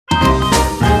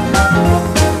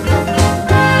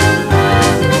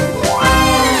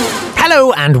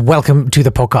and welcome to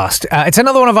the podcast. It's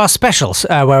another one of our specials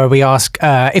where we ask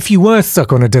if you were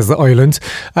stuck on a desert island,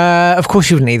 of course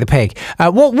you wouldn't eat the pig.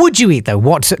 What would you eat though?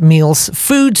 What meals,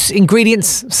 foods,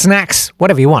 ingredients, snacks,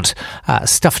 whatever you want,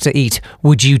 stuff to eat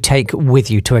would you take with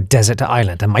you to a desert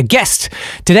island? And my guest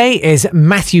today is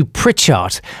Mathew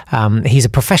Pritchard. He's a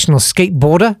professional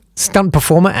skateboarder, stunt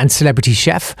performer and celebrity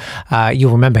chef.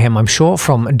 You'll remember him, I'm sure,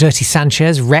 from Dirty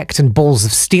Sanchez, Wrecked and Balls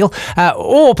of Steel,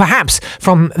 or perhaps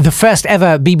from the first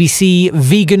ever BBC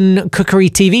vegan cookery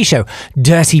TV show,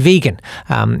 Dirty Vegan.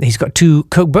 He's got two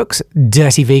cookbooks,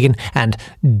 Dirty Vegan and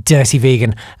Dirty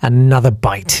Vegan, Another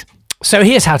Bite. So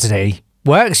here's how today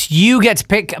works. You get to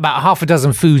pick about half a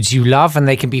dozen foods you love, and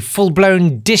they can be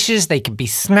full-blown dishes, they can be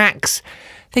snacks,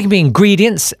 they can be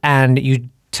ingredients, and you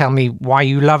tell me why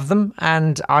you love them,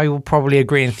 and I will probably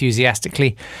agree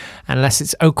enthusiastically, unless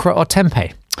it's okra or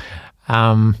tempeh.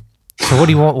 So what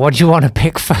do you want? What do you want to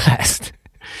pick first?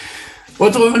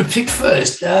 What do I want to pick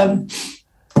first?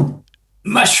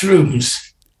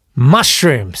 Mushrooms.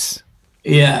 Mushrooms.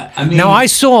 Yeah, I mean. Now I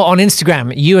saw on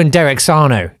Instagram you and Derek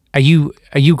Sarno. Are you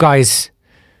guys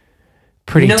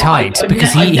pretty tight?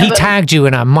 Because he tagged you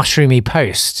in a mushroomy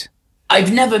post.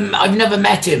 I've never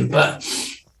met him, but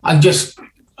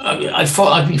I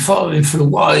thought I'd been following him for a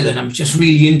while, and I'm just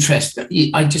really interested.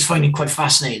 I just find it quite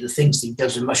fascinating, the things that he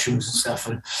does with mushrooms and stuff.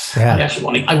 And yeah.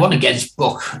 I want to get his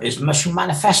book, his Mushroom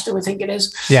Manifesto, I think it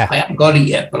is. Yeah, I haven't got it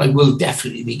yet, but I will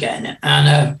definitely be getting it.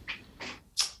 And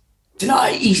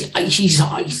he's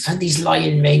had these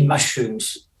lion mane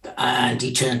mushrooms, and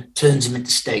he turns them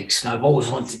into steaks. And I've always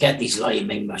wanted to get these lion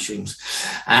mane mushrooms.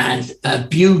 And a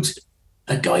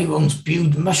guy who owns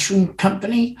Bude Mushroom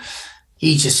Company,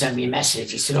 he just sent me a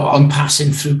message. He said, "Oh, I'm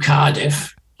passing through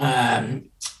Cardiff on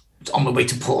my way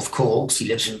to Porthcawl." He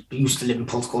used to live in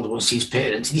Porthcawl to go and see his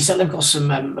parents. And he said, "I've got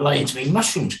some lion's mane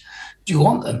mushrooms. Do you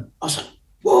want them?" I was like,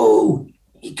 "Whoa!"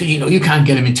 Because you can't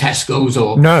get them in Tesco's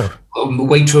or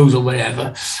Waitrose or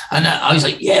whatever. And I was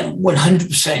like, "Yeah,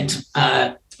 100%."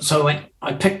 So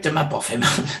I picked them up off him.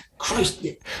 Christ.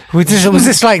 Was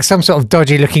this like some sort of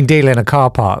dodgy looking deal in a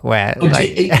car park where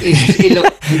it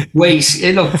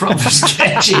looked proper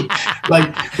sketchy?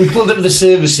 Like, we pulled up to the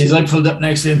services, I pulled up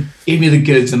next to him, gave me the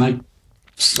goods, and I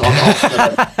started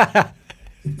off.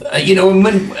 And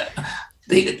when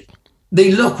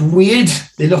they look weird,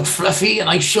 they look fluffy, and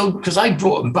I showed, because I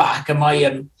brought them back, and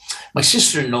my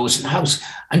sister-in-law was in the house,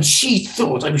 and she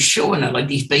thought I was showing her like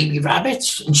these baby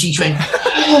rabbits, and she went,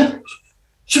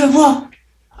 "What?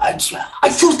 I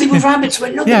thought they were rabbits." I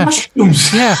went, "No, they're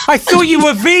mushrooms." Yeah, I thought you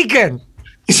were vegan.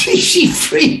 She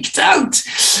freaked out.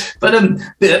 But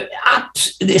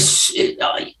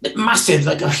massive,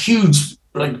 like a huge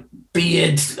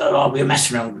beard. We were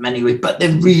messing around with them anyway, but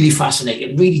they're really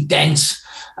fascinating, really dense,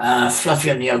 fluffy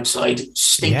on the outside,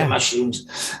 stinking mushrooms.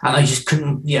 And I just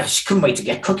couldn't wait to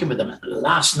get cooking with them.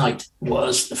 Last night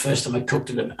was the first time I cooked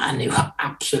with them, and they were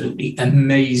absolutely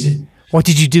amazing. What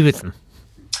did you do with them?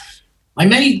 I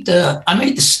made the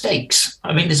steaks.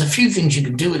 I mean, there's a few things you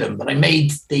can do with them, but I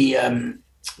made the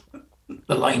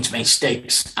lion's mane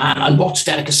steaks, and I watched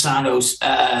Derek Sarno's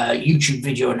YouTube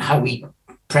video on how we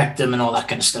prepped them and all that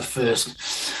kind of stuff first.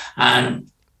 And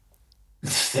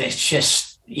it's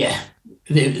just, you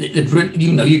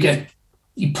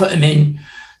put them in,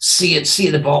 see at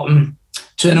the bottom,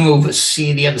 turn them over,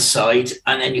 see the other side,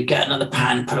 and then you get another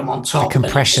pan, put them on top. The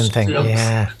compression thing,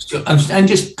 yeah. And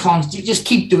just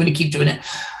keep doing it.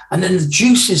 And then the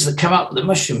juices that come out of the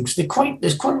mushrooms, there's quite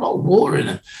a lot of water in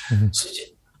them. Mm-hmm. So,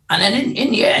 and then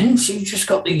in the end, so you just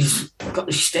got these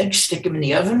steaks, stick them in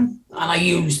the oven. And I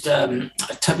used a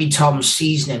Tubby Tom's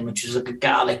seasoning, which is like a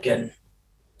garlic and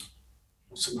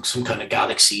some kind of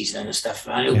garlic seasoning and stuff.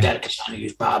 I know Derek Sarno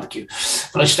used barbecue,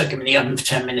 but I stuck them in the oven for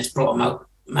 10 minutes, brought them out.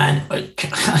 Man, I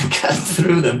cut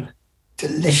through them.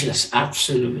 Delicious,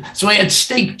 absolutely. So I had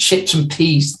steak, chips, and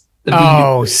peas.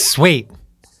 Oh, sweet.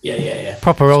 Yeah.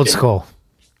 Proper old school.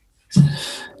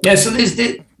 Yeah, so there's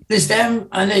them,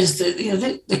 and there's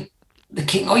the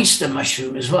king oyster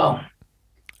mushroom as well.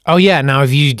 Oh yeah. Now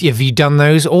have you done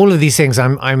those? All of these things.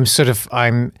 I'm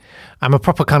a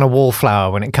proper kind of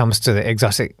wallflower when it comes to the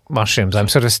exotic mushrooms. I'm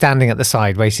sort of standing at the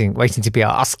side, waiting to be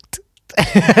asked.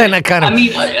 And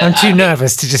I'm too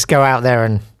nervous to just go out there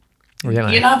and Your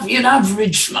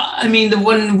average. I mean, the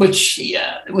one which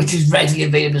is readily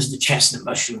available is the chestnut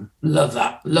mushroom. Love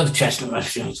that. Love chestnut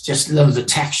mushrooms. Just love the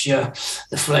texture,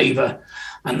 the flavour,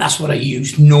 and that's what I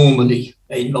use normally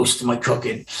in most of my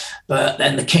cooking. But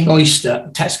then the king oyster,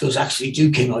 Tesco's actually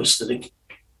do king oyster.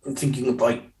 I'm thinking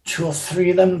about 2 or 3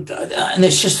 of them, and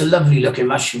it's just a lovely looking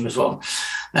mushroom as well.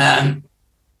 Now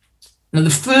the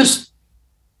first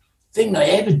thing I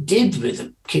ever did with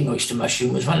the king oyster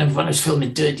mushroom was when I was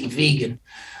filming Dirty Vegan,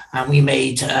 and we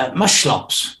made mush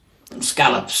slops and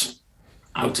scallops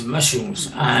out of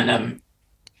mushrooms. And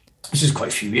this is quite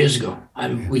a few years ago.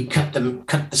 And we cut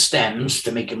the stems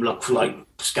to make them look like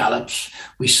scallops.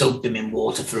 We soaked them in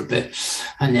water for a bit,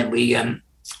 and then we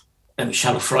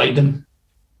shallow fried them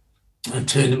and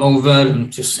turned them over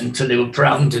and just until they were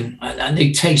browned, and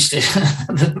they tasted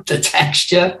the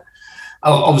texture.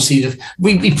 Oh, obviously,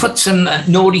 we put some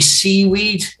nori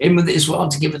seaweed in with it as well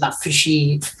to give it that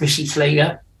fishy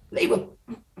flavour. They were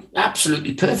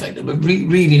absolutely perfect. They were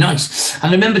really nice. And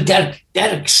I remember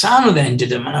Derek Sano then did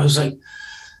them, and I was like,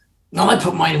 no, I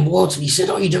put mine in water. And he said,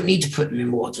 oh, you don't need to put them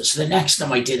in water. So the next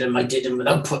time I did them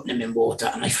without putting them in water,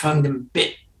 and I found them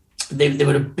they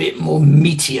were a bit more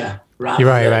meatier. You're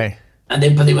right.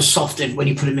 But they were softer when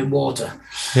you put them in water.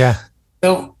 Yeah.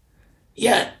 So,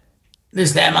 yeah,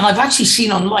 there's them. And I've actually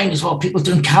seen online as well people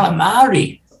doing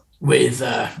calamari with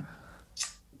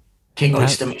king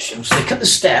oyster mushrooms. So they cut the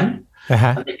stem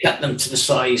and they cut them to the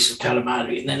size of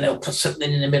calamari, and then they'll put something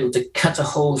in the middle to cut a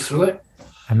hole through it.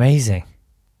 Amazing.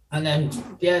 And then,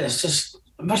 yeah, it's just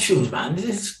mushrooms, man.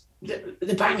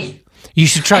 They're banging. You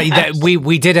should try that.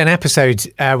 We did an episode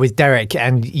with Derek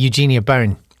and Eugenia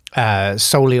Bone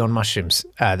solely on mushrooms.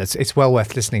 It's well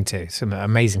worth listening to. Some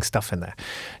amazing stuff in there.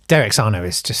 Derek Sano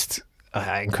is just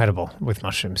incredible with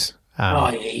mushrooms.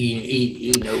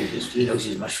 He knows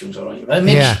his mushrooms all right. I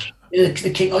mean,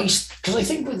 the king oyster, because I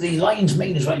think with the lion's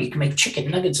mane as well, you can make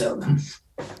chicken nuggets out of them.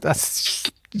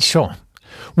 That's sure.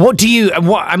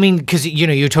 I mean, because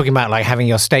you're talking about like having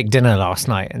your steak dinner last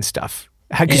night and stuff.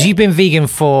 Because you've been vegan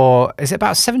for, is it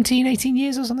about 17, 18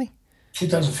 years or something?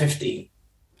 2015.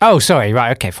 Oh, sorry.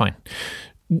 Right. Okay, fine.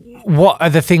 What are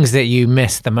the things that you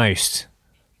miss the most?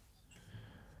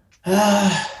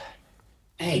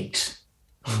 Eggs.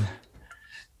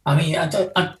 I mean,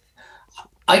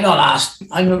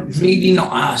 I'm really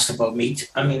not asked about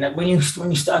meat. I mean, when you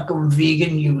start going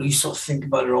vegan, you sort of think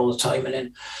about it all the time, and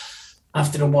then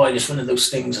after a while, it's one of those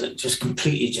things that just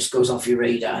completely just goes off your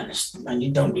radar, and I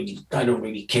don't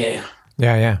really care.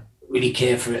 Yeah. Really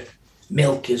care for it.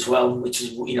 Milk as well, which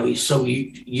is, you're so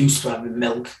used to having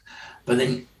milk, but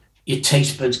then your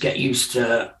taste buds get used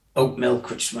to oat milk,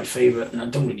 which is my favorite, and I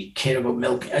don't really care about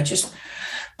milk.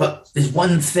 But there's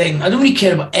one thing, I don't really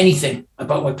care about anything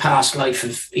about my past life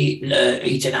of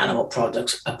eating animal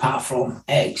products apart from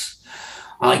eggs.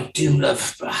 I do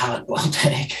love a hard-boiled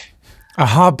egg. A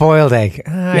hard-boiled egg.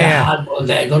 Hard-boiled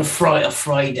egg, or a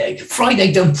fried egg. Fried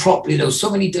egg done properly though. So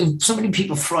many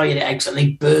people fry eggs and they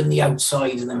burn the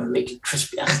outside and then make it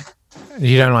crispy.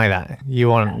 You don't like that. You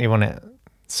want it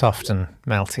soft and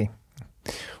melty.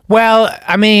 Well,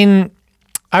 I mean,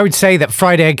 I would say that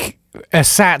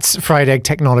SAT's fried egg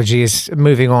technology is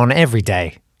moving on every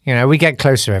day. We get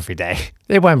closer every day.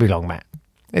 It won't be long, Matt.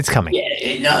 It's coming.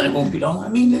 Yeah, no, it won't be long. I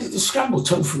mean, the scrambled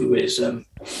tofu is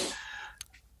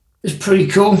pretty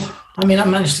cool. I mean, I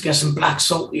managed to get some black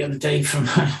salt the other day from.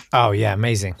 Oh yeah,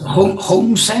 amazing.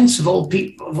 Home Sense of all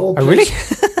people. Oh really?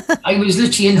 I was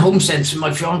literally in Home Sense with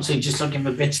my fiance, just looking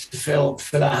for bits to fill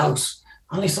our house,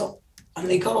 and I thought, and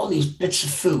they got all these bits of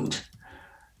food,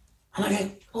 and I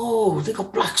go, oh, they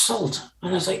got black salt,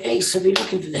 and I was like, hey, so they're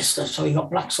looking for this stuff, so we got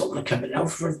black salt in the cupboard now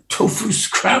for a tofu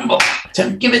scramble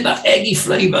to give it that eggy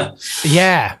flavour.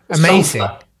 Yeah, amazing.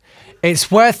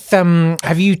 It's worth.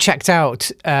 Have you checked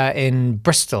out in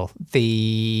Bristol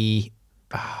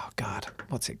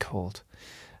what's it called?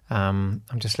 I'm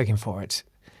just looking for it.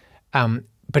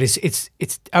 But it's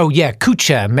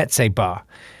Kucha Mezze Bar.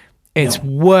 It's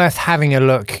worth having a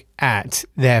look at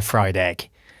their fried egg,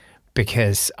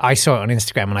 because I saw it on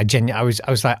Instagram and I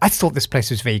was like, I thought this place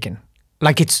was vegan.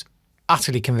 Like, it's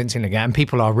utterly convincing again, and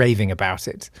people are raving about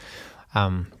it.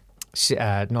 Nod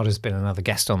has been another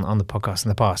guest on the podcast in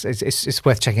the past. It's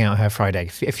worth checking out her fried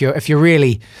egg. If you're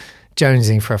really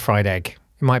jonesing for a fried egg,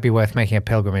 it might be worth making a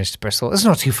pilgrimage to Bristol. It's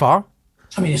not too far.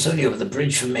 I mean, it's only over the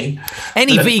bridge from me.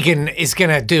 Any vegan is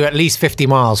going to do at least 50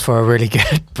 miles for a really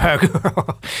good burger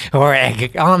or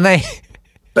egg, aren't they?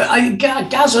 But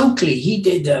Gaz Oakley, he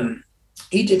did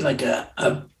like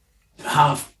a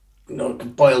half,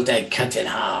 boiled egg cut in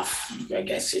half. I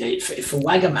guess for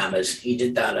Wagamama's, he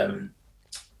did that.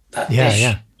 That dish.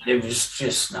 Yeah. It was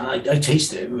just, I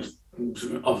tasted it. It was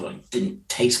obviously didn't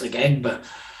taste like egg, but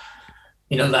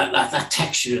that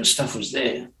texture and stuff was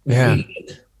there. Yeah. Really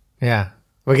good. Yeah.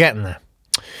 We're getting there.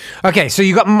 Okay, so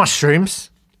you got mushrooms,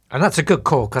 and that's a good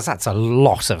call because that's a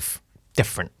lot of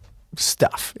different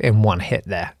stuff in one hit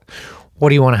there. What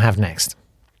do you want to have next?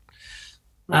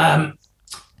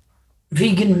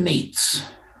 Vegan meats.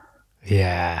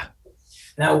 Yeah.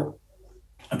 Now,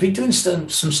 I've been doing some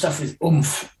stuff with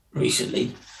Oomph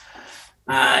recently,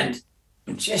 and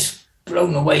I'm just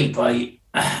blown away by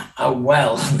how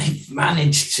well they've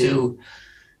managed to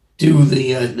do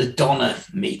the doner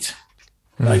meat.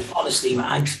 Like, honestly,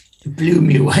 man, it blew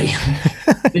me away.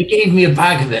 They gave me a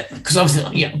bag of it because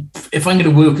obviously, if I'm going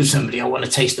to work with somebody, I want to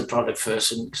taste the product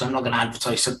first, and because I'm not going to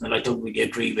advertise something that I don't really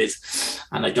agree with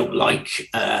and I don't like.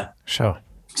 Sure.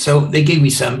 So they gave me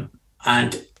some,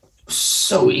 and it's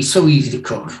so easy to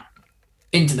cook.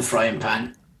 Into the frying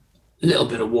pan, a little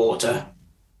bit of water,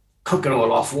 cook it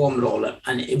all off, warm it all up,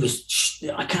 and it was.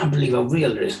 I can't believe how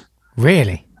real it is.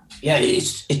 Really? Yeah,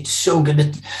 it's so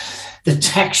good. The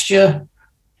texture.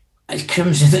 It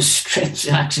comes in the strips.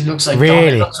 It actually looks like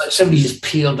really? It looks like somebody just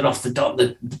peeled it off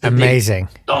the amazing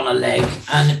doner leg,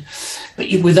 but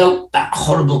without that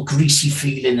horrible greasy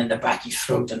feeling in the back of your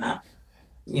throat and that,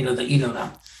 that.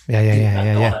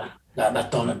 Yeah.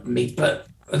 That doner meat, but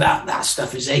that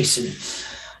stuff is ace. And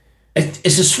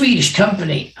it's a Swedish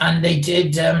company, and they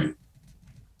did.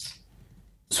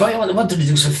 So I wanted to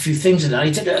do a few things with that. I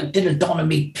did a doner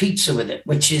meat pizza with it,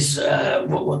 which is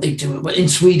what they do in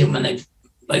Sweden when they.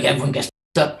 Like, everyone gets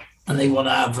up and they want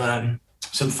to have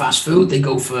some fast food, they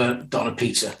go for doner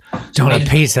pizza. Doner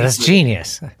pizza, that's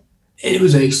genius. It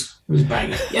was ace. It was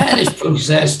banging. Yeah, it's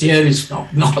processed. Yeah, it's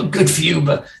not good for you,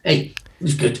 but hey, it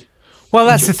was good. Well,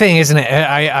 that's the thing, isn't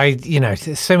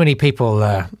it? So many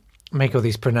people make all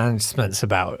these pronouncements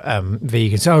about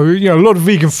vegans. Oh, a lot of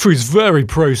vegan food is very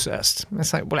processed.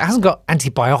 It's like, well, it hasn't got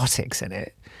antibiotics in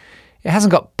it. It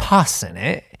hasn't got pus in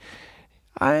it.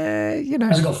 It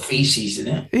hasn't got feces in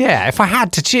it. Yeah, if I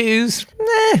had to choose,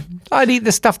 I'd eat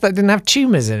the stuff that didn't have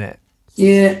tumours in it.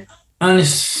 Yeah, and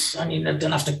I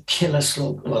don't have to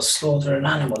slaughter an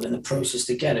animal in the process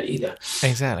to get it either.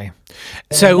 Exactly.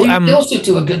 So they also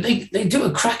do they do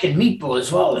a cracking meatball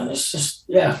as well, and it's just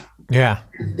yeah.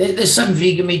 There's some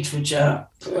vegan meats which are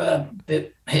a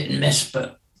bit hit and miss,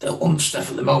 but the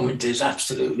stuff at the moment is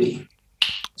absolutely.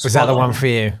 Was that the one for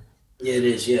you? Yeah, it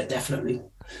is. Yeah, definitely.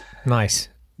 Nice.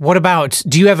 What about,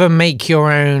 do you ever make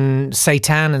your own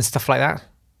seitan and stuff like that?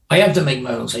 I have to make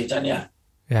my own seitan, yeah.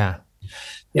 Yeah.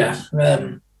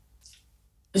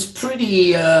 It's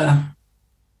pretty,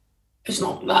 it's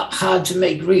not that hard to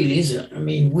make, really, is it? I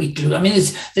mean,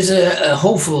 there's a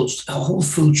Whole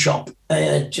Food shop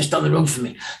just down the road from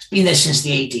me. It's been there since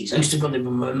the 80s. I used to go there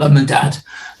with my mum and dad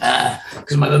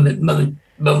because my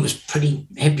mum was pretty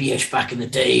hippie-ish back in the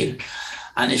day.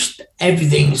 And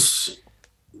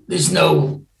there's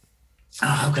no,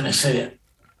 how can I say it?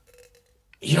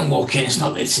 You don't walk in, it's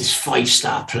not this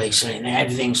 5-star place or anything.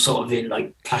 Everything's sort of in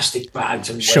like plastic bags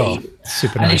and sure,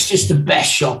 super nice. And it's just the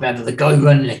best shop ever. The guy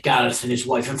running it, Gareth, and his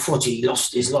wife, unfortunately, he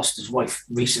lost his wife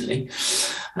recently.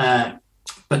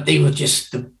 But they were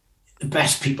just the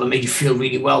best people, made you feel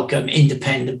really welcome,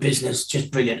 independent business,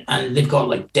 just brilliant. And they've got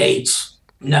like dates,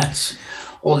 nuts,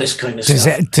 all this kind of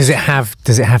stuff. Does it have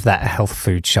that health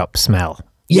food shop smell?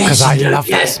 Yes, because I love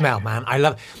that smell, man. I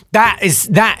love that is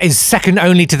second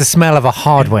only to the smell of a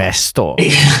hardware store.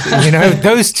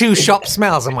 Those two shop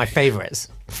smells are my favorites.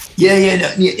 Yeah.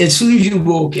 As soon as you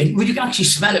walk in, you can actually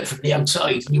smell it from the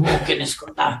outside. And you walk in, it's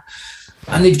got that,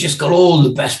 and they've just got all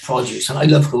the best produce. And I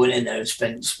love going in there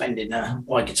and spending.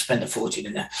 I could spend a fortune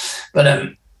in there, but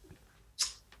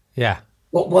yeah.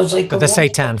 What was I? But the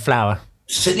seitan flour.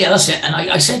 So yeah, that's it. And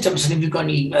I said to him, I said, "Have you got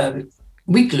any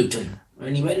wheat gluten?"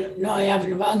 And he went, "No, I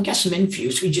haven't. Well, I can get some in for you."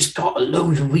 So we just got a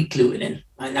load of wheat gluten in,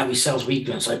 and now he sells wheat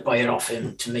gluten. So I buy it off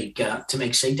him to make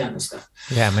seitan and stuff.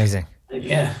 Yeah, amazing.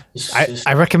 Yeah,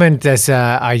 I recommend. There's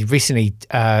I recently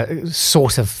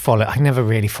sort of follow. I never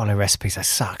really follow recipes. I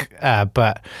suck.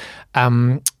 But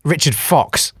Richard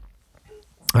Fox.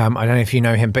 I don't know if you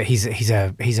know him, but he's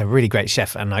a really great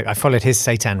chef, and I followed his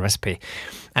seitan recipe,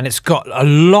 and it's got a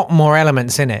lot more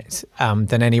elements in it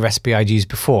than any recipe I'd used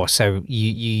before. So you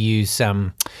use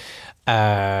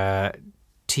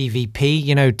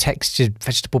TVP, textured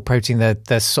vegetable protein,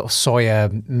 the sort of soya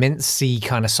mincy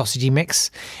kind of sausagey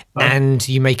mix, and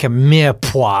you make a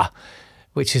mirepoix,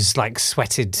 which is like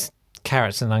sweated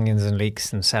carrots and onions and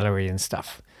leeks and celery and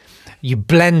stuff. You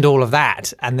blend all of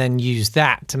that and then use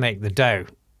that to make the dough.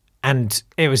 And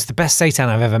it was the best seitan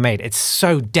I've ever made. It's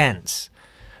so dense.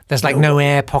 There's like no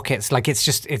air pockets. Like it's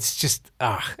just.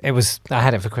 I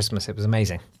had it for Christmas. It was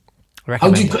amazing.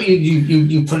 How do you put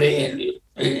you put it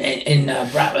in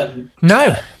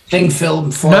no cling film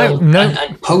foil no.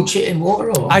 And poach it in water?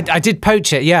 Or? I did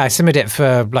poach it. Yeah, I simmered it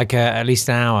for like at least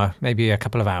an hour, maybe a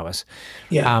couple of hours.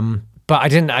 Yeah. But I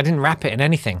didn't wrap it in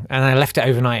anything, and I left it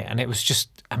overnight, and it was just.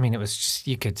 I mean, it was just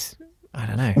you could. I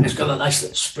don't know. It's got a nice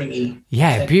little springy.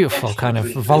 Yeah, beautiful kind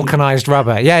of vulcanized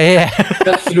rubber. Yeah.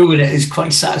 Cut through it is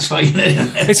quite satisfying.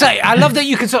 It's like, I love that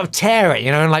you can sort of tear it,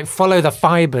 and like follow the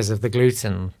fibers of the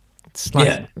gluten. It's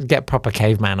like get proper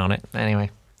caveman on it.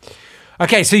 Anyway.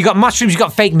 Okay, so you got mushrooms, you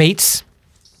got fake meats.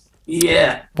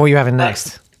 Yeah. What are you having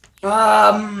next?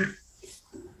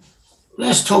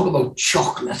 Let's talk about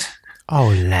chocolate. Oh,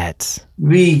 let's.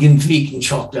 Vegan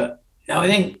chocolate. Now, I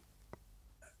think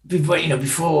before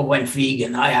I went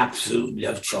vegan, I absolutely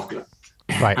loved chocolate.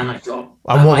 Right. And I thought.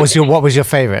 And what was your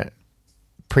favorite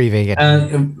pre-vegan?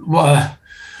 I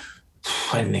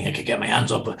didn't think I could get my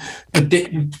hands on, but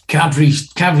Cadbury's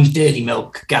Dairy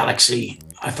Milk Galaxy.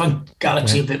 I found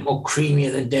Galaxy a bit more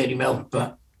creamier than Dairy Milk,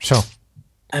 but sure.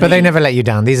 But they never let you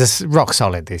down. These are rock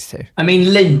solid. These two. I mean,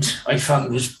 Lindt I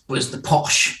found was the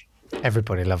posh.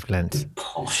 Everybody loved Lindt.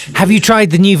 Posh. Have you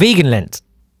tried the new vegan Lindt?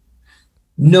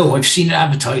 No, I've seen it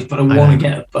advertised, but I want to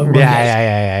get it.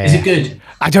 Yeah. Is it good?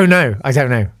 I don't know.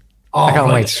 Oh, I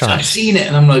can't wait to try. I've seen it,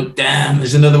 and I'm like, damn,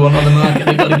 there's another one on the market.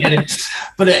 I got to get it.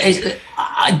 But I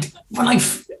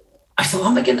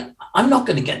thought, I'm not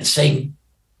going to get the same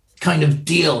kind of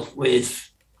deal with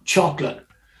chocolate,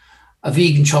 a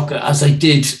vegan chocolate, as I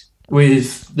did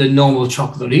with the normal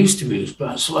chocolate I used to use.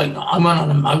 But so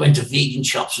I went to vegan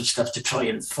shops and stuff to try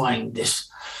and find this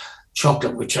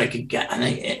chocolate which I could get, and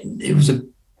it was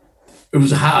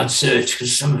a hard search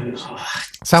because some of it was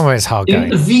hard going.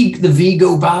 The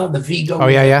Vigo bar, the Vigo. Oh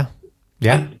yeah.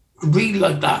 I really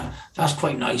like that. That's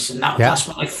quite nice, and that's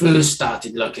when I first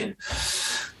started looking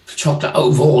for chocolate out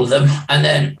of all of them. And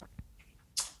then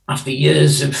after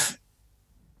years of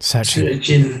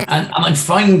searching and I'm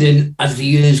finding as the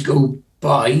years go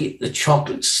by, the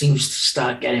chocolate seems to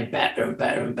start getting better and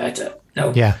better and better.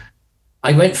 No,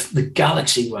 I went for the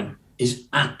Galaxy one. Is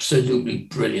absolutely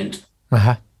brilliant.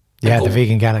 Yeah, the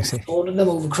vegan Galaxy. Ordered them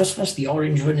over Christmas. The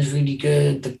orange one is really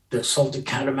good. The salted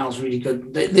caramel is really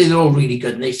good. They're all really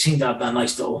good, and they seem to have that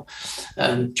nice little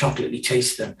chocolatey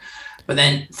taste to them. But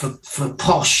then for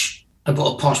posh, I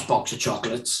bought a posh box of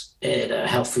chocolates at a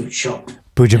health food shop.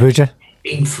 Booja.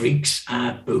 Bean Freaks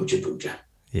at Booja.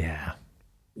 Yeah.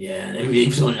 Yeah, it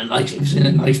was in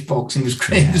a nice box. It was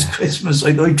great. It was Christmas.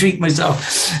 I treat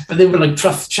myself, but they were like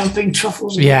champagne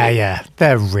truffles. Yeah,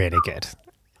 they're really good.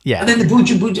 Yeah, and then the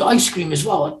Booja ice cream as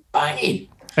well. Banging.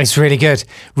 It's really good,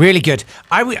 really good.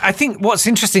 I think what's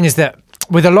interesting is that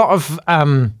with a lot of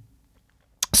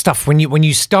stuff, when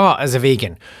you start as a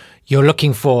vegan, you're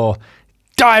looking for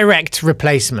direct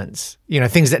replacements.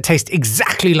 Things that taste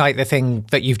exactly like the thing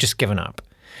that you've just given up.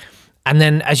 And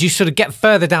then as you sort of get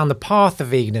further down the path of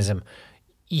veganism,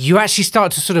 you actually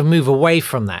start to sort of move away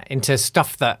from that into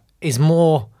stuff that is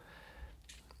more,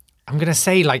 I'm going to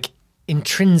say, like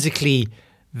intrinsically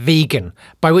vegan,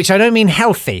 by which I don't mean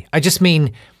healthy. I just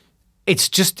mean it's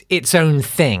just its own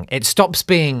thing. It stops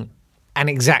being an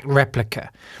exact replica.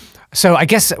 So I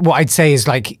guess what I'd say is,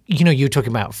 like, you were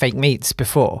talking about fake meats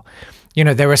before.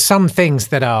 There are some things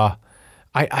that are,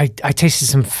 I tasted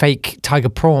some fake tiger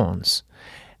prawns.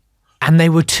 And they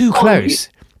were too close.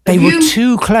 They were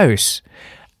too close.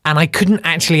 And I couldn't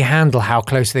actually handle how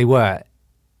close they were.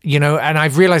 And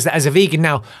I've realized that as a vegan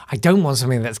now, I don't want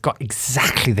something that's got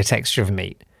exactly the texture of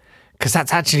meat, because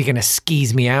that's actually going to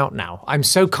skeeze me out now. I'm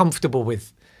so comfortable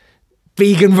with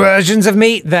vegan versions of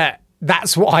meat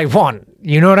that's what I want.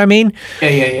 You know what I mean?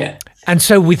 Yeah. And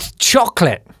so with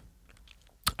chocolate,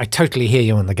 I totally hear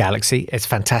you on the Galaxy. It's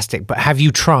fantastic. But have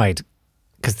you tried...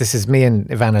 because this is me and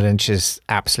Ivana Lynch's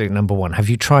absolute number one. Have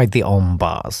you tried the Om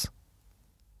bars?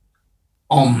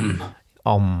 Om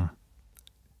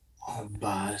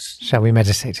bars. Shall we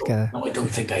meditate together? No, I don't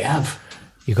think I have.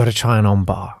 You got to try an Om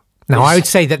bar. Now, I would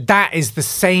say that is the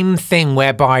same thing,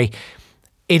 whereby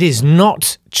it is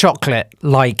not chocolate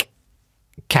like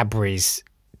Cadbury's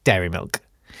Dairy Milk.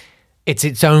 It's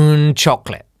its own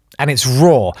chocolate, and it's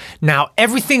raw. Now,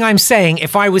 everything I'm saying,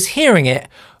 if I was hearing it,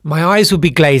 my eyes would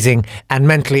be glazing, and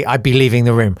mentally I'd be leaving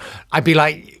the room. I'd be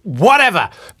like, whatever.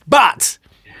 But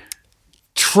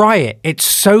try it. It's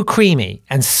so creamy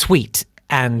and sweet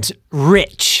and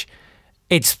rich.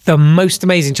 It's the most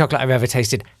amazing chocolate I've ever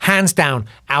tasted. Hands down,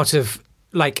 out of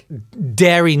like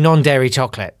dairy, non-dairy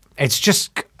chocolate.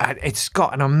 It's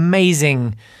got an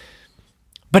amazing,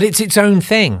 but it's its own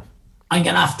thing. I'm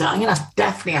gonna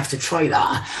definitely have to try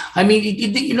that. I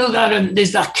mean, that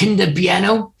there's that Kinder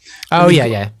Bueno. Oh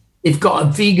yeah. They've got a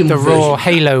vegan the version. raw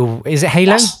Halo. Is it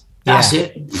Halo? That's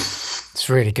it. It's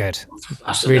really good.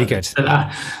 That's really good.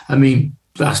 I mean,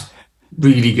 that's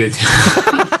really good.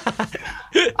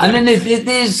 And then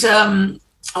there's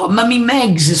Oh, Mummy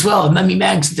Megs as well. Mummy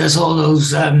Megs does all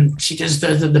those. She does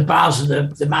the bars of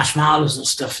the marshmallows and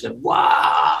stuff.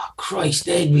 Wow, Christ,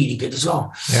 they're really good as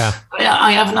well. Yeah.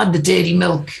 I haven't had the dairy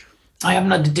milk. I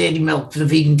haven't had the dairy milk, the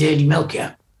vegan dairy milk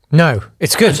yet. No,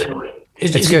 it's good.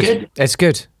 Is it's it good. good? It's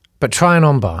good. But try an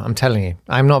on bar. I'm telling you,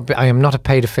 I am not a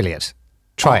paid affiliate.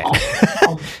 Try it.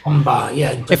 On bar,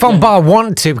 yeah. If on bar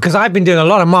want to, because I've been doing a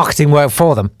lot of marketing work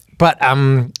for them. But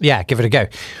yeah, give it a go.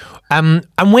 And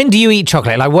when do you eat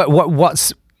chocolate? Like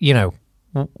what's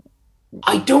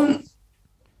I don't.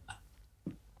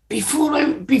 Before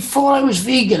I was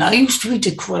vegan, I used to eat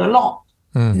it quite a lot.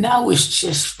 Now it's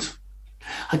just.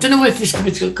 I don't know if this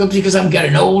could be because I'm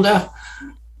getting older.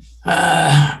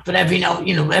 But every now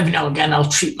and again, I'll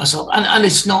treat myself, and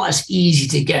it's not as easy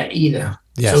to get either.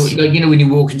 Yes. So when you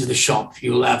walk into the shop,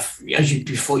 you'll have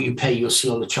before you pay, you'll see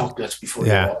all the chocolates before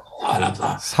you walk. I'll have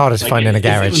that. It's hard to find in a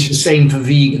garage. It was the same for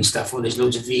vegan stuff. Well, there's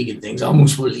loads of vegan things. I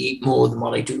almost will eat more than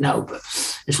what I do now, but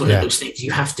it's one of those things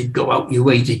you have to go out your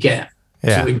way to get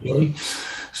to enjoy.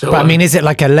 So, but I mean, is it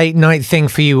like a late night thing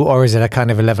for you, or is it a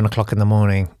kind of 11 o'clock in the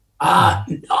morning? Or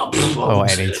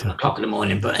 11 o'clock in the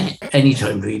morning, but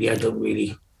anytime really. I don't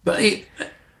really, but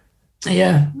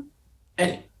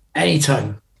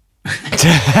anytime.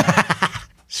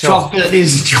 Chocolate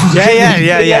is chocolate.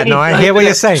 Yeah. No, I hear what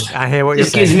you're saying.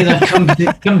 It gives me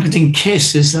that comforting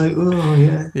kiss. It's like, oh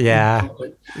yeah.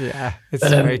 Yeah. It's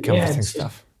very comforting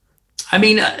stuff. I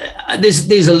mean,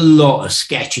 there's a lot of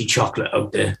sketchy chocolate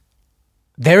out there.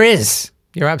 There is.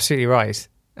 You're absolutely right.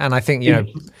 And I think, Yeah,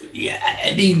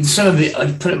 I mean, some of it,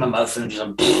 I put it in my mouth and just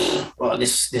like, well,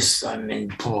 this, I'm in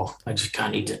poor. I just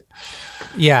can't eat it.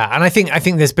 Yeah, and I think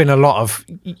there's been a lot of,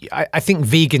 I think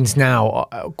vegans now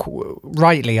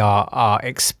rightly are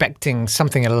expecting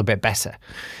something a little bit better.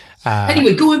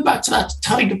 Anyway, going back to that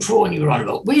Tiger Prawn you were on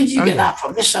about, where did you get that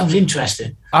from? This sounds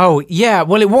interesting. Oh, yeah,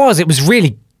 well, it was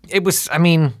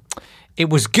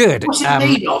good. What's it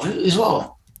made of as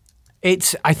well?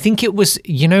 I think it was,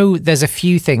 there's a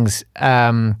few things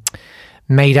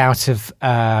made out of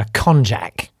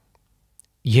konjac.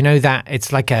 You know that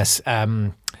it's like a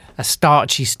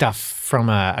starchy stuff from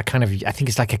a kind of, I think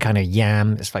it's like a kind of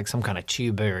yam. It's like some kind of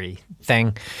tubery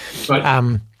thing.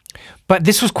 Right. But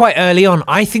this was quite early on.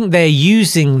 I think they're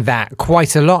using that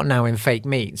quite a lot now in fake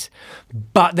meats,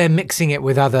 but they're mixing it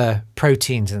with other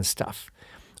proteins and stuff.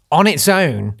 On its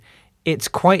own, it's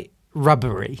quite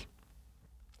rubbery.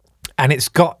 And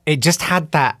it just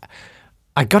had that,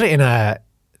 I got it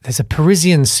there's a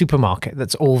Parisian supermarket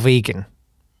that's all vegan,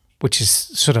 which is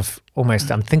sort of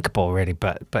almost unthinkable really,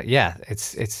 but yeah,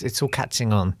 it's all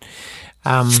catching on.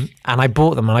 And I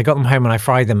bought them and I got them home and I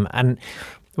fried them. And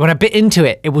when I bit into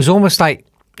it, it was almost like,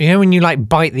 when you like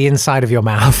bite the inside of your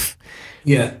mouth.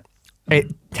 Yeah. It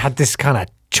had this kind of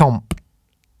chomp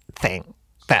thing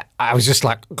that I was just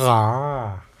like,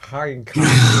 I can't do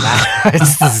that.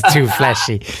 It's too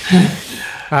fleshy.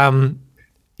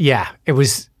 Yeah, it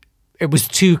was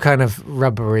too kind of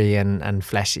rubbery and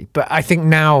fleshy. But I think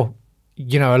now,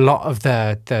 a lot of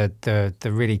the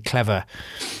really clever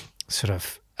sort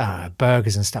of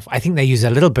burgers and stuff, I think they use a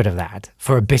little bit of that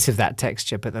for a bit of that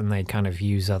texture, but then they kind of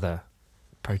use other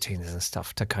proteins and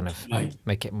stuff to kind of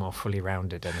make it more fully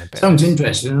rounded and a bit. Sounds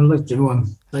interesting. I'd like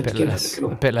to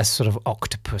a bit less sort of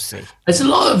octopusy. There's a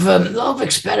lot of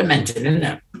experimenting, isn't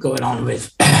there, going on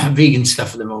with vegan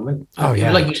stuff at the moment. Oh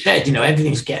yeah, like you said,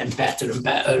 everything's getting better and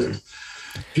better. And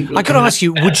I got to ask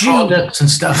you, would you products and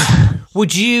stuff?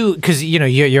 Would you, because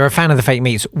you're a fan of the fake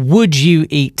meats, would you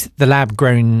eat the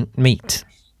lab-grown meat?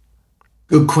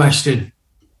 Good question.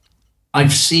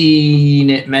 I've seen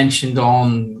it mentioned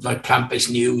on like plant-based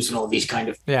news and all these kind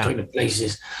of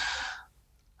places,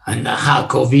 and the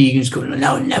hardcore vegans going,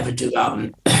 "No, I'd never do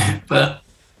that." But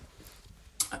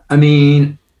I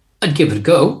mean, I'd give it a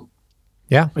go.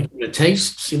 Yeah, I'd give it a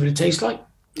taste, see what it tastes like.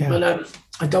 Yeah. But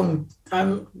I don't. I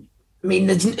mean,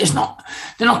 it's not.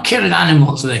 They're not killing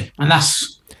animals, are they? And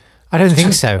that's. I don't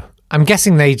think so. I'm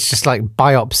guessing they just like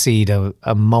biopsied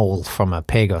a mole from a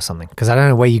pig or something, because I don't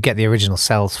know where you get the original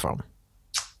cells from.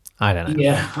 I don't know.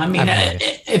 Yeah, I mean,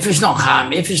 if it's not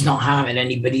harming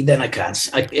anybody, then I can't.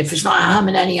 If it's not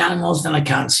harming any animals, then I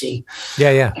can't see.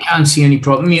 Yeah. I can't see any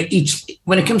problem.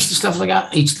 When it comes to stuff like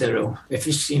that, each their own. If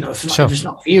it's if it's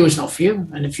not for you, it's not for you.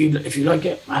 And if you like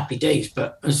it, happy days.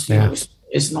 But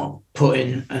it's not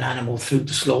putting an animal through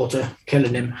the slaughter,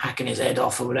 killing him, hacking his head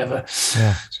off or whatever.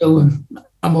 Yeah. So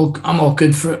I'm all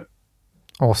good for it.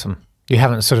 Awesome. You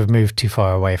haven't sort of moved too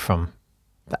far away from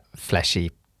that flesh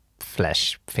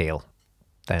feel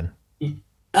then?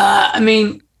 I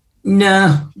mean,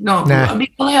 no. I mean,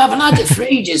 well, I haven't had it for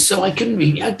ages, so I couldn't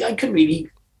really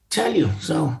tell you.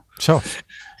 So Sure.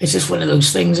 It's just one of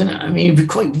those things, isn't it? I mean, it'd be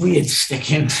quite weird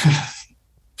sticking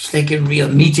real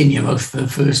meat in your mouth for the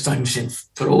first time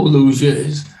for all those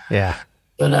years. Yeah.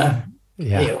 But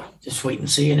just wait and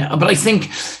see. But I think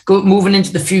moving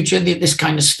into the future, this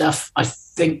kind of stuff, I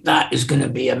think that is going to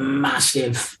be a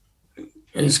massive.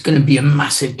 It's going to be a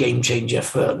massive game changer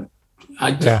for.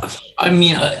 I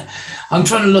mean, I'm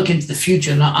trying to look into the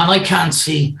future, and I can't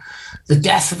see the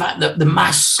death of the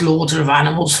mass slaughter of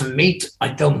animals for meat. I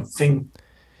don't think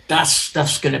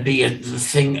that's going to be a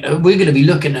thing. We're going to be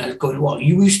looking at going, what,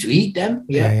 you used to eat them?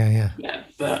 Yeah.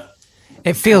 But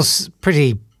it feels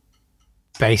pretty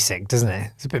basic, doesn't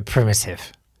it? It's a bit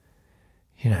primitive,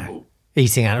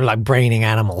 eating like braining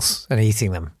animals and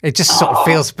eating them. It just sort of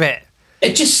feels a bit.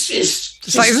 It just is.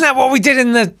 It's like, isn't that what we did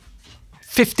in the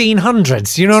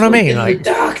 1500s? You know what I mean? Like the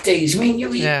dark days. I mean,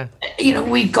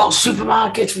 we've got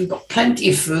supermarkets, we've got plenty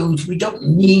of food. We don't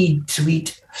need to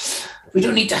eat. We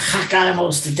don't need to hack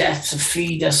animals to death to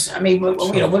feed us. I mean, we're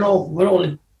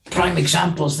all prime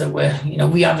examples that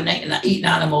we haven't eaten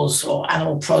animals or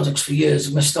animal products for years,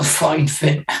 and we're still fine,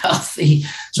 fit, healthy.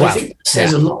 So I think that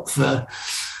says a lot for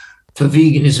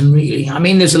veganism, really. I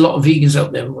mean, there's a lot of vegans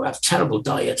out there who have terrible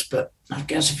diets, but I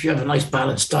guess if you have a nice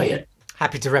balanced diet,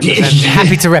 happy to represent.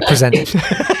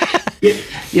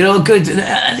 Good.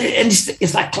 And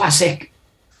it's that classic.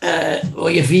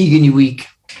 You're vegan, you're weak.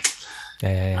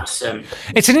 Yeah. It's an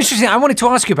interesting. I wanted to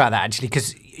ask you about that actually,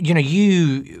 because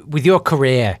you with your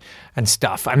career and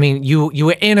stuff. I mean, you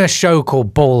were in a show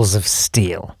called Balls of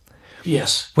Steel.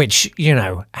 Yes. Which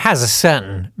has a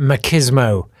certain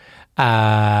machismo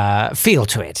feel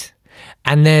to it,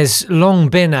 and there's long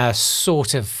been a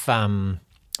sort of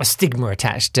a stigma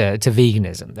attached to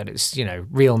veganism, that it's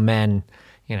real men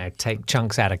take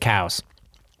chunks out of cows.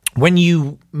 When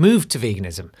you moved to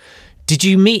veganism, did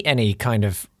you meet any kind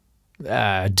of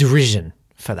derision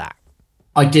for that?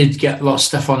 I did get a lot of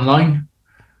stuff online.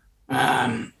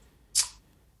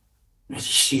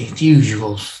 It's the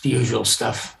usual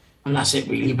stuff, and that's it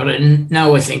really. But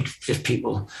now I think just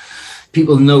people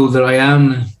know that I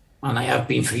am, and I have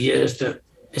been for years, that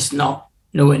it's not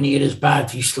nowhere near as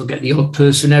bad. You still get the odd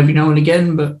person every now and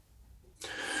again, but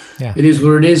it is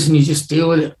what it is, and you just deal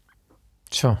with it.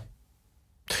 Sure.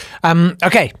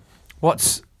 Okay.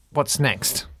 What's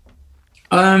next?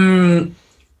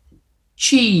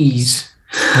 Cheese.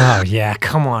 Oh yeah,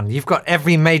 come on! You've got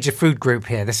every major food group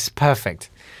here. This is perfect.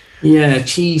 Yeah,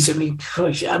 cheese. I mean,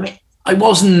 I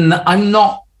wasn't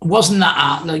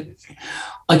that like.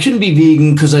 I couldn't be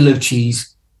vegan because I love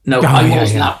cheese. No,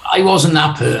 I wasn't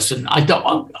that person. I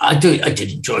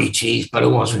did enjoy cheese, but I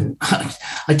wasn't.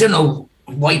 I don't know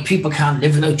why people can't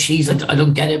live without cheese. I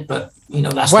don't get it, but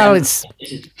that's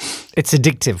it's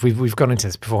addictive. We've gone into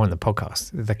this before in the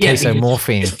podcast. The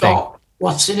casomorphine thing.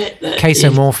 What's in it?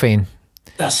 Casomorphine.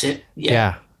 That's it.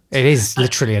 Yeah, it is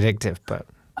literally addictive. But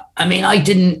I mean,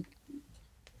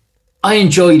 I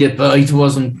enjoyed it, but it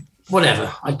wasn't.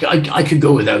 Whatever. I could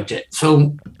go without it.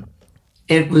 So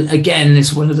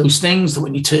it's one of those things that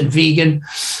when you turn vegan,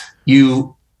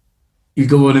 you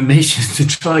go on a mission to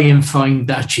try and find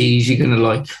that cheese you're gonna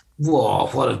like. Whoa,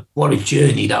 what a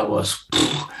journey that was.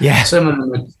 Yeah. Some of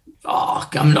them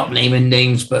I'm not naming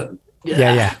names, but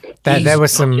yeah. There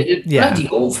was some bloody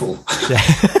awful. Yeah.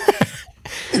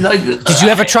 Did you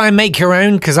ever try and make your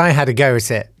own? Because I had a go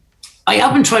at it. I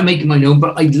haven't tried making my own,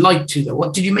 but I'd like to though.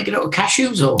 What did you make it out of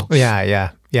cashews or?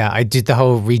 Yeah. I did the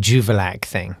whole Rejuvelac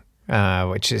thing,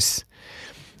 which is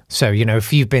so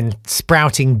if you've been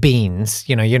sprouting beans,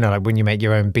 like when you make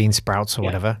your own bean sprouts or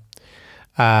whatever,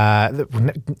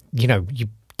 you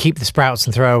keep the sprouts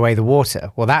and throw away the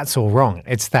water. Well, that's all wrong.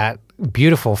 It's that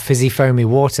beautiful fizzy foamy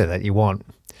water that you want.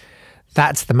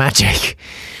 That's the magic.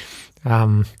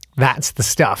 That's the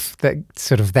stuff that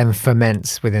sort of then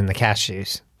ferments within the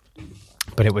cashews.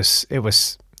 But it was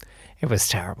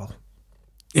terrible.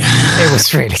 It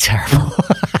was really terrible.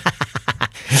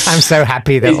 I'm so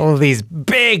happy that all these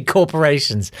big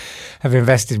corporations have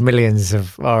invested millions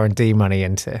of R&D money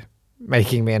into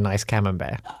making me a nice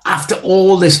camembert. After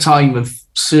all this time of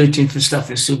searching for stuff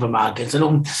in supermarkets,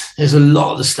 there's a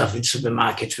lot of the stuff in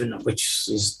supermarkets which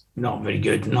is not very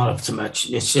good, not up to much.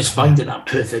 It's just finding that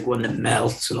perfect one that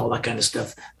melts and all that kind of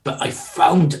stuff. But I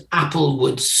found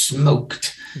applewood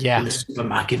smoked in the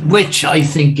supermarket, which I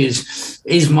think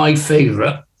is my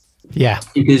favourite. Yeah.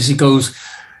 Because you can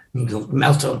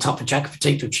melt it on top of jacket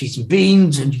potato, cheese and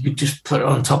beans, and you could just put it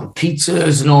on top of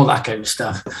pizzas and all that kind of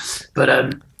stuff. But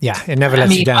it never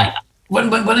lets you down.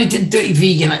 When I did Dirty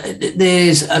Vegan,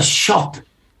 there's a shop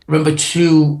run by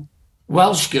two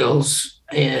Welsh girls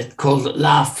called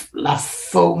La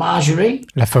Fromagerie.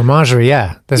 La Fromagerie,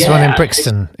 yeah. There's one in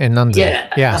Brixton in London.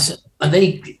 Yeah. And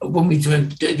when we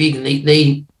went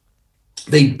vegan,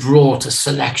 they brought a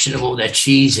selection of all their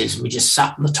cheeses. We just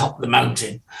sat on the top of the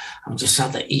mountain and just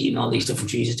sat there eating all these different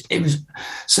cheeses. It was,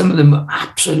 some of them were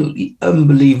absolutely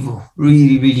unbelievable,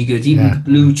 really, really good. Even the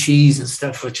blue cheese and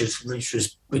stuff, which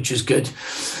was good.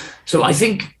 So I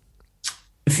think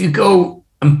if you go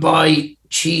and buy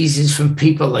cheeses from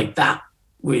people like that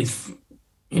with,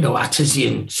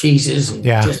 artisan cheeses and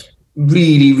just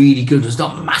really, really good, it's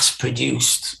not mass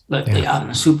produced like they are in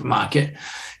the supermarket,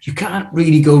 you can't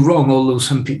really go wrong, although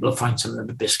some people will find some of them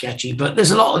a bit sketchy. But there's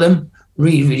a lot of them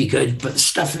really, really good. But the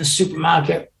stuff in the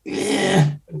supermarket,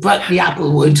 but the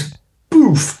Applewood,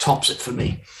 poof, tops it for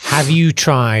me. Have you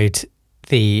tried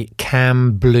the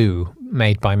Cam Blue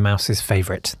made by Mouse's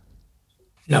Favourite?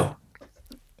 No.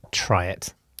 Try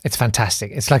it. It's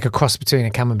fantastic. It's like a cross between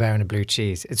a camembert and a blue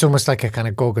cheese. It's almost like a kind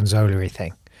of gorgonzola-y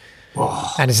thing.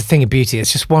 Oh. And it's a thing of beauty.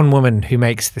 It's just one woman who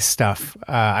makes this stuff.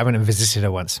 I went and visited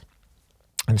her once.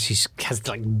 And she has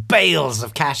like bales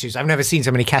of cashews. I've never seen so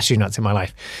many cashew nuts in my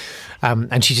life.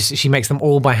 And she makes them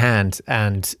all by hand.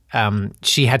 And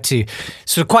she had to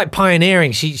sort of quite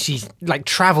pioneering. She like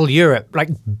traveled Europe, like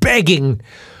begging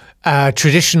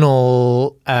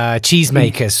traditional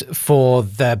cheesemakers for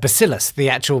the bacillus, the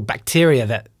actual bacteria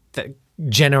that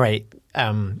generate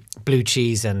blue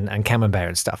cheese and camembert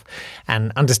and stuff.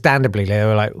 And understandably, they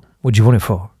were like, "What do you want it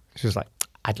for?" She was like,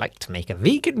 "I'd like to make a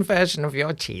vegan version of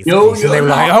your cheese." No, and they were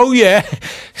like, "Oh yeah."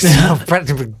 So I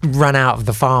practically ran out of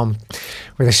the farm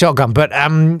with a shotgun. But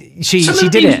she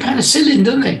did it. Penicillin,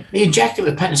 don't they? They inject it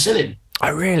with penicillin.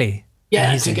 Oh really? Yeah,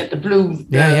 amazing. To get the blue.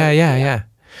 Yeah.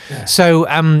 So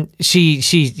it's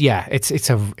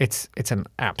an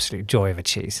absolute joy of a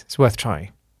cheese. It's worth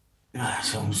trying.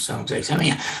 Sounds great. I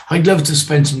mean, I'd love to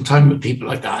spend some time with people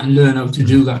like that and learn how to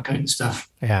do that kind of stuff.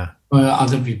 Yeah.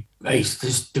 Other people,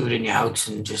 just do it in your house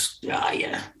and just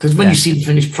because when you see the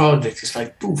finished product, it's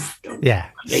like poof. So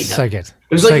good. It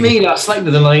was like me last night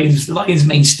with the Lions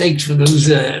main steaks for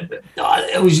those. I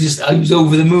was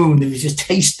over the moon. It was just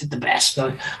tasted the best.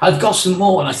 I've got some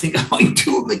more, and I think I might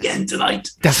do them again tonight.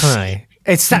 Definitely.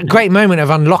 It's that great moment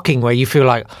of unlocking where you feel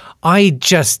like, I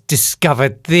just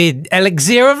discovered the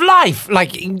elixir of life.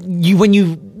 Like when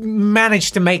you manage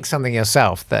to make something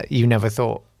yourself that you never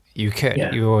thought you could,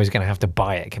 you were always going to have to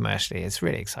buy it commercially. It's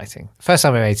really exciting. First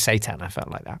time I made seitan, I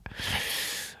felt like that.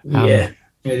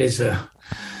 It is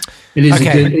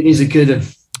a good.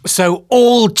 So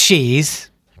all cheese,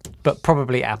 but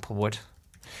probably Applewood.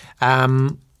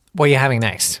 What are you having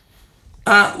next?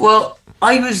 Well,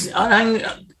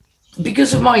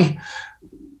 because of my,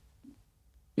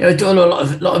 I've done a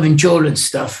lot of endurance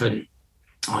stuff and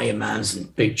Ironmans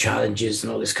and big challenges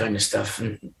and all this kind of stuff.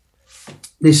 And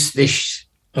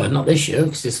not this year,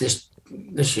 because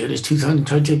this year is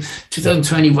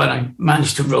 2020 when I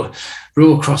managed to row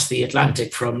across the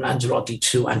Atlantic from Lanzarote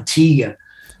to Antigua,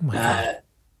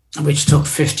 which took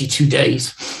 52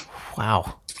 days.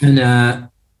 Wow. And there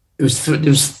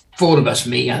was four of us,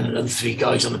 me and another three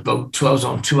guys on the boat, 2 hours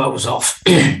on, 2 hours off.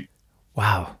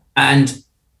 Wow. And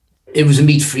it was a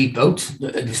meat-free boat.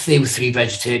 They were 3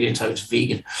 vegetarians, I was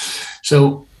vegan.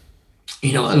 So,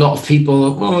 a lot of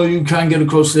people, you can't get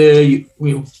across there,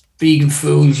 vegan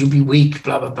foods, you'll be weak,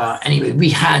 blah, blah, blah. Anyway, we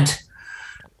had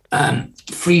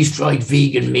freeze-dried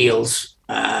vegan meals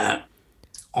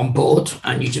on board,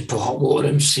 and you just put hot water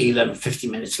and seal them. 50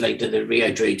 minutes later, they're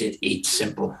rehydrated, eat,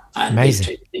 simple. And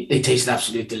amazing. They tasted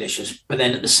absolutely delicious. But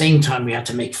then at the same time, we had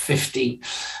to make 50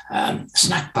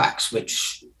 snack packs,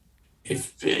 which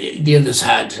if the others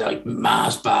had like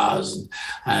Mars bars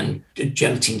and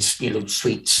gelatin,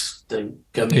 sweets, the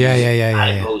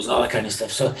gummies, all that kind of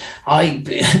stuff. So I,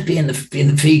 being the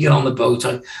vegan on the boat,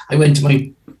 I went to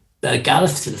my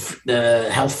Gareth, to the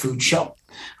health food shop,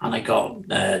 and I got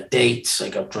dates, I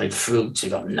got dried fruits, I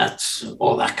got nuts,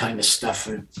 all that kind of stuff,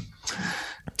 and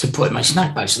to put in my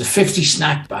snack bags. So the 50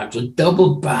 snack bags were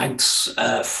double bags,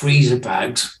 freezer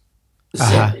bags,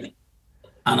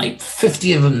 and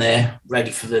 50 of them there,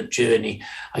 ready for the journey.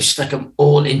 I stuck them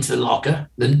all into the locker.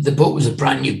 The boat was a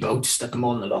brand new boat, stuck them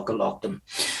all in the locker, locked them.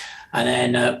 And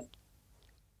then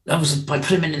I put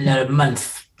them in there a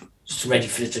month, just ready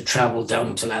for it to travel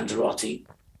down to Lanzarote.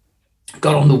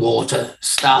 Got on the water,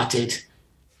 started.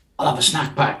 I'll have a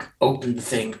snack pack, opened the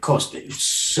thing. Of course, it was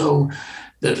so,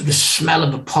 the smell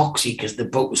of epoxy, because the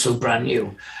boat was so brand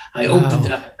new. I opened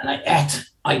it up and I ate.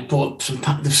 I bought some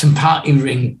party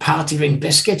ring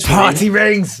biscuits. Party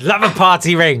rings, love a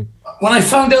party ring. When I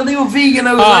found out they were vegan,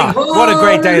 I was like, what a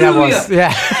great day that was.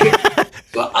 Yeah.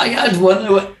 But I had one, I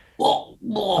went, what?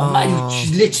 Oh, man,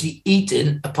 she's literally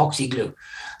eating epoxy glue.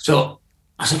 So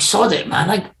I was like, sod it, man.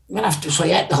 I'm going to have to, so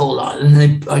I ate the whole lot. And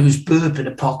then I was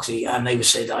burping epoxy, and they were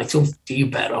saying, I thought you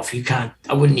better off. You can't,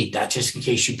 I wouldn't eat that just in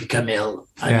case you become ill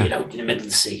and, you know, in the middle of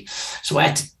the sea. So I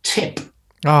had to tip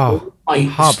my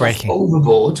heartbreaking stuff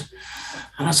overboard.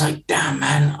 And I was like, damn,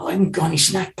 man, I haven't got any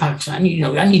snack packs. And, you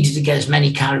know, I needed to get as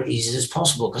many calories as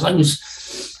possible because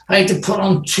I had to put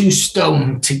on 2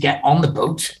 stone to get on the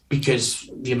boat because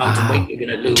the amount of weight you're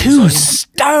going to lose. 2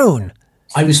 stone?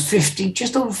 I was 50,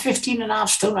 just over 15 and a half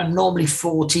stone. I'm normally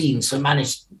 14, so I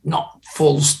managed not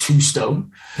falls 2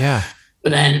 stone. Yeah.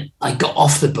 But then I got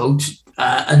off the boat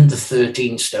under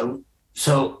 13 stone.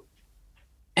 So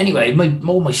anyway,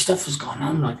 all my stuff was gone.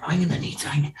 I'm like, I'm going to need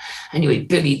time. Anyway,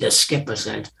 Billy, the skipper,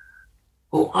 said,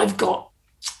 oh, I've got,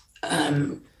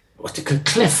 what they call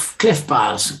Cliff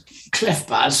Bars. Cliff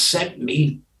Bars sent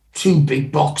me 2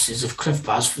 big boxes of Cliff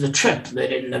Bars for the trip.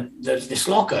 They're in this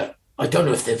locker. I don't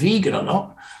know if they're vegan or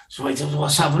not. So I thought, well,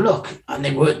 let's have a look. And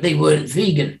they weren't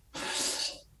vegan.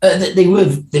 They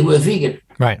were vegan.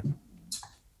 Right.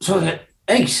 So I got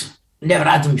eggs. Never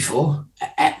had them before.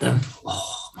 I ate them.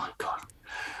 Oh my God.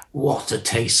 What a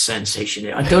taste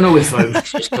sensation. I don't know if I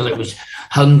was just because I was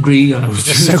hungry and I was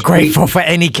just so grateful for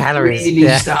any calories. Really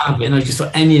starving. I just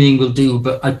thought anything will do,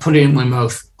 but I put it in my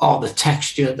mouth. Oh, the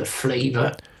texture, the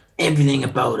flavor, everything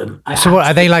about them. So what,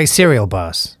 are they like cereal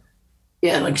bars?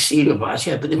 Yeah, like cereal bars,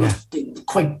 yeah, but they were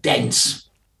quite dense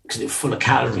because they were full of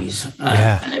calories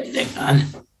and everything.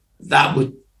 And that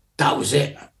was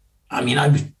it. I mean,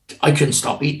 I couldn't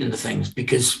stop eating the things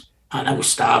and I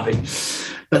was starving.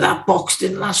 But that box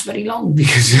didn't last very long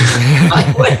because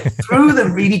I went through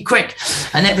them really quick.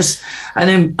 And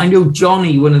then I know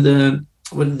Johnny, one of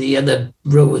the other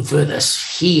rowers with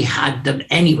us, he had them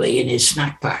anyway in his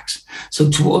snack packs. So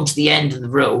towards the end of the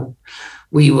row,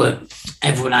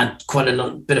 everyone had quite a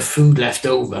bit of food left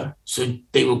over. So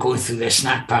they were going through their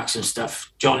snack packs and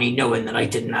stuff. Johnny, knowing that I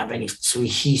didn't have any, so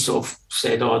he sort of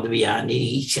said, oh, there we are. And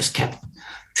he just kept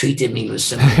treating me with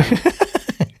some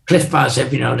Cliff Bars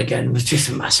every now and again. It was just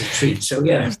a massive treat. So,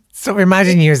 yeah. So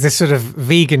imagine you as this sort of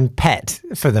vegan pet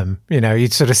for them. You know,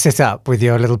 you'd sort of sit up with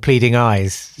your little pleading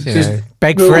eyes,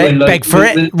 beg for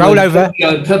it, roll over.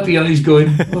 Puppy eyes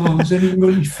going, oh, has anyone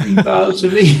got any free bars for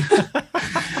me?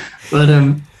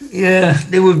 But yeah,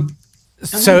 they were.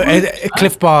 So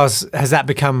Cliff Bars, has that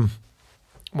become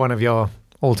one of your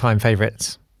all-time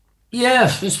favourites? Yeah,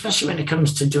 especially when it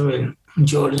comes to doing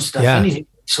Jordan stuff. Yeah. Anything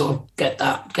sort of get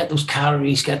those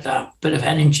calories, get that bit of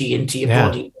energy into your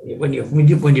body when you're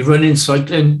running,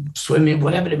 cycling, swimming,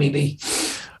 whatever it may be.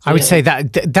 So, I would say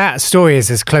that story is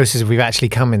as close as we've actually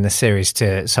come in the series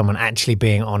to someone actually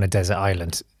being on a desert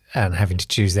island and having to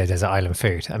choose their desert island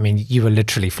food. I mean, you were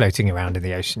literally floating around in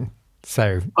the ocean.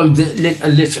 So we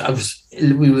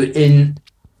were in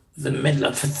the middle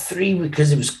of for 3 weeks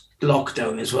because it was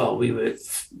lockdown as well. We were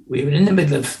in the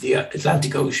middle of the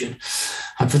Atlantic Ocean,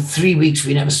 and for 3 weeks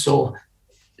we never saw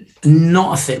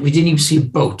not a thing. We didn't even see a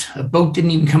boat. A boat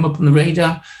didn't even come up on the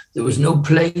radar. There was no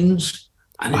planes,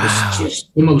 and it was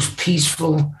just the most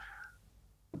peaceful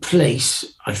place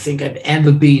I think I've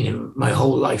ever been in my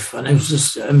whole life. And it was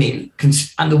just, I mean,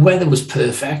 and the weather was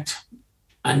perfect.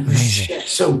 And it was just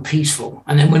so peaceful.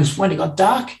 And then when it got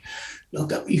dark,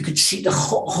 look up, you could see the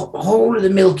whole of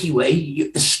the Milky Way,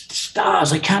 the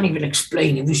stars. I can't even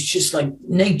explain. It was just like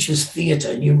nature's theatre,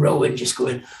 and you're rowing, just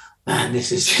going, man,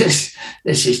 this is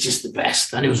just the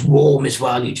best. And it was warm as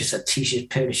well. You just had t-shirt,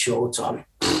 pair of shorts on.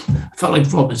 I felt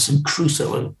like Robinson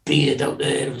Crusoe with a beard out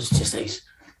there. It was just nice.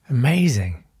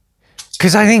 Amazing.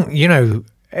 Because I think,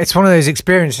 it's one of those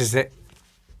experiences that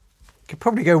could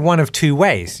probably go one of 2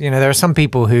 ways. There are some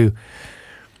people who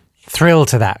thrill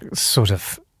to that sort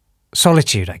of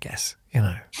solitude, I guess,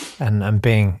 and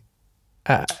being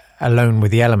alone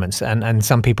with the elements, and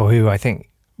some people who I think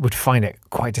would find it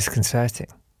quite disconcerting.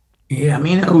 Yeah, I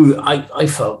mean, I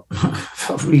felt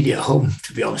really at home,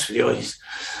 to be honest with you.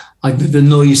 The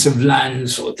noise of land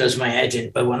sort of does my head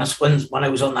in, but when I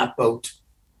was on that boat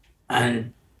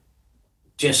and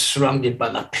just surrounded by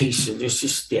that peace, and it's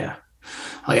just,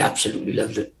 I absolutely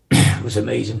loved it. It was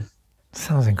amazing.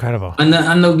 Sounds incredible. And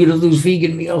those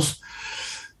vegan meals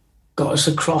got us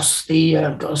across the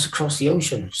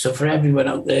ocean. So for everyone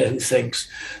out there who thinks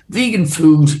vegan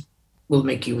food will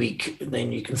make you weak,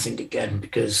 then you can think again,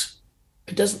 because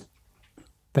it doesn't.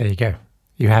 There you go.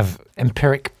 You have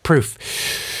empiric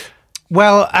proof.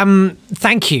 Well,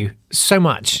 thank you so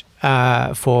much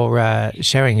for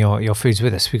sharing your foods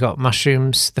with us. We got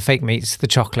mushrooms, the fake meats, the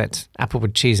chocolate,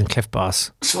 applewood cheese, and Cliff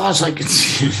Bars. As far as I can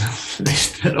see,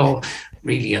 they're all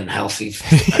really unhealthy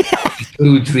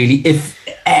food, really. If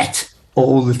ate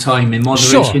all the time. In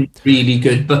moderation, really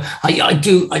good. But I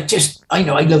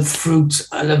love fruits.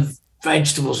 I love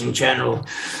vegetables in general.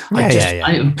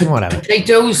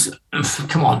 Potatoes,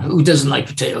 come on, who doesn't like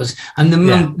potatoes? And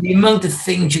the amount of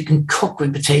things you can cook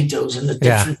with potatoes and the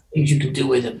different things you can do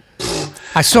with them.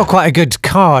 I saw quite a good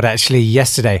card actually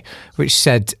yesterday, which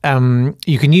said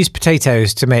you can use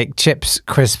potatoes to make chips,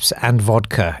 crisps, and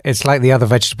vodka. It's like the other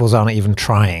vegetables aren't even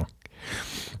trying.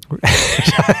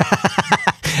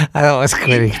 I thought it was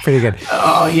pretty good.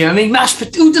 Oh yeah, I mean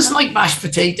who doesn't like mashed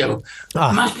potato?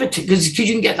 Mashed potato, because you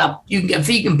can get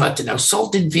vegan butter now,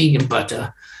 salted vegan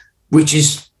butter, which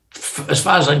is, as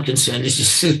far as I'm concerned, is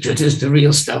just super. It is the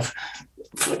real stuff.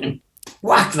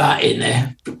 Whack that in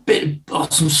there,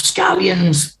 some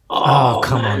scallions. Oh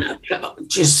come on!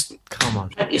 Just come on.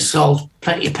 Plenty of salt,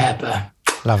 plenty of pepper.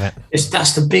 Love it.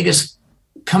 That's the biggest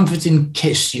comforting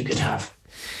kiss you could have.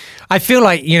 I feel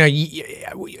like,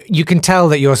 you can tell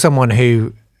that you're someone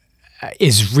who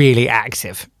is really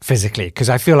active physically, because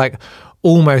I feel like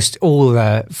almost all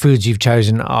the foods you've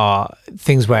chosen are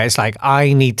things where it's like,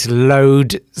 I need to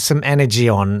load some energy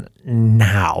on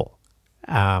now.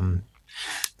 So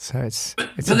it's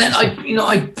but then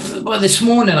this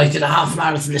morning I did a half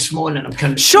marathon this morning. I'm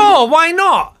kind of sure, why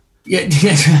not? Yeah.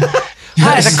 I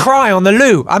had a cry on the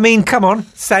loo. I mean, come on,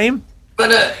 same.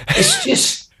 But it's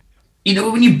just,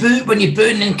 when you're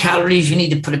burning calories, you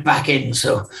need to put it back in.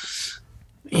 So, so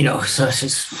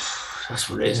that's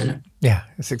what it is, isn't it? Yeah,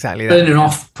 it's exactly that. Burn it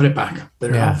off, put it back.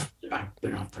 Burn it off, put it back.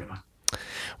 Burn it off, put it back.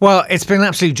 Well, it's been an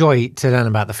absolute joy to learn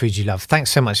about the foods you love.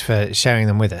 Thanks so much for sharing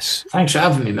them with us. Thanks for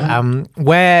having me, man.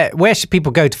 Where should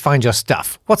people go to find your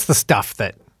stuff? What's the stuff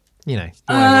that, you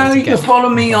can follow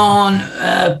me on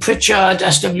Pritchard,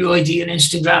 SWID on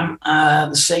Instagram.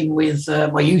 The same with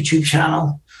my YouTube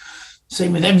channel.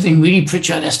 Same with everything, really,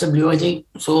 Pritchard, SWID.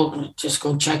 So just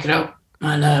go check it out.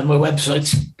 And my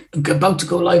website's about to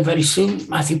go live very soon,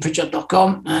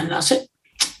 MathewPritchard.com, and that's it.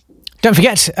 Don't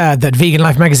forget that Vegan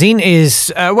Life magazine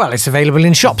is, it's available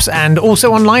in shops and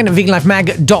also online at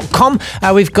veganlifemag.com.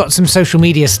 We've got some social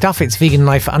media stuff. It's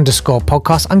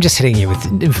veganlife_podcast. I'm just hitting you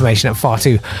with information at far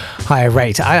too high a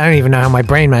rate. I don't even know how my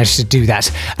brain managed to do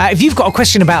that. If you've got a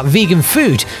question about vegan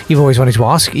food you've always wanted to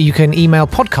ask, you can email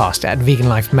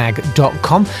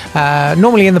podcast@veganlifemag.com.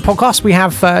 Normally in the podcast, we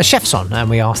have chefs on and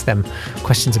we ask them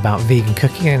questions about vegan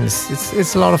cooking, and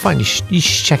it's a lot of fun. You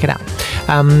should check it out.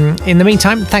 In the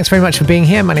meantime, thanks very much for being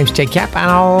here. My name's Jake Yap, and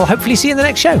I'll hopefully see you in the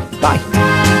next show. Bye.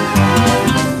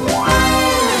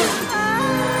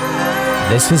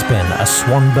 This has been a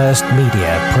Swanburst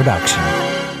Media production.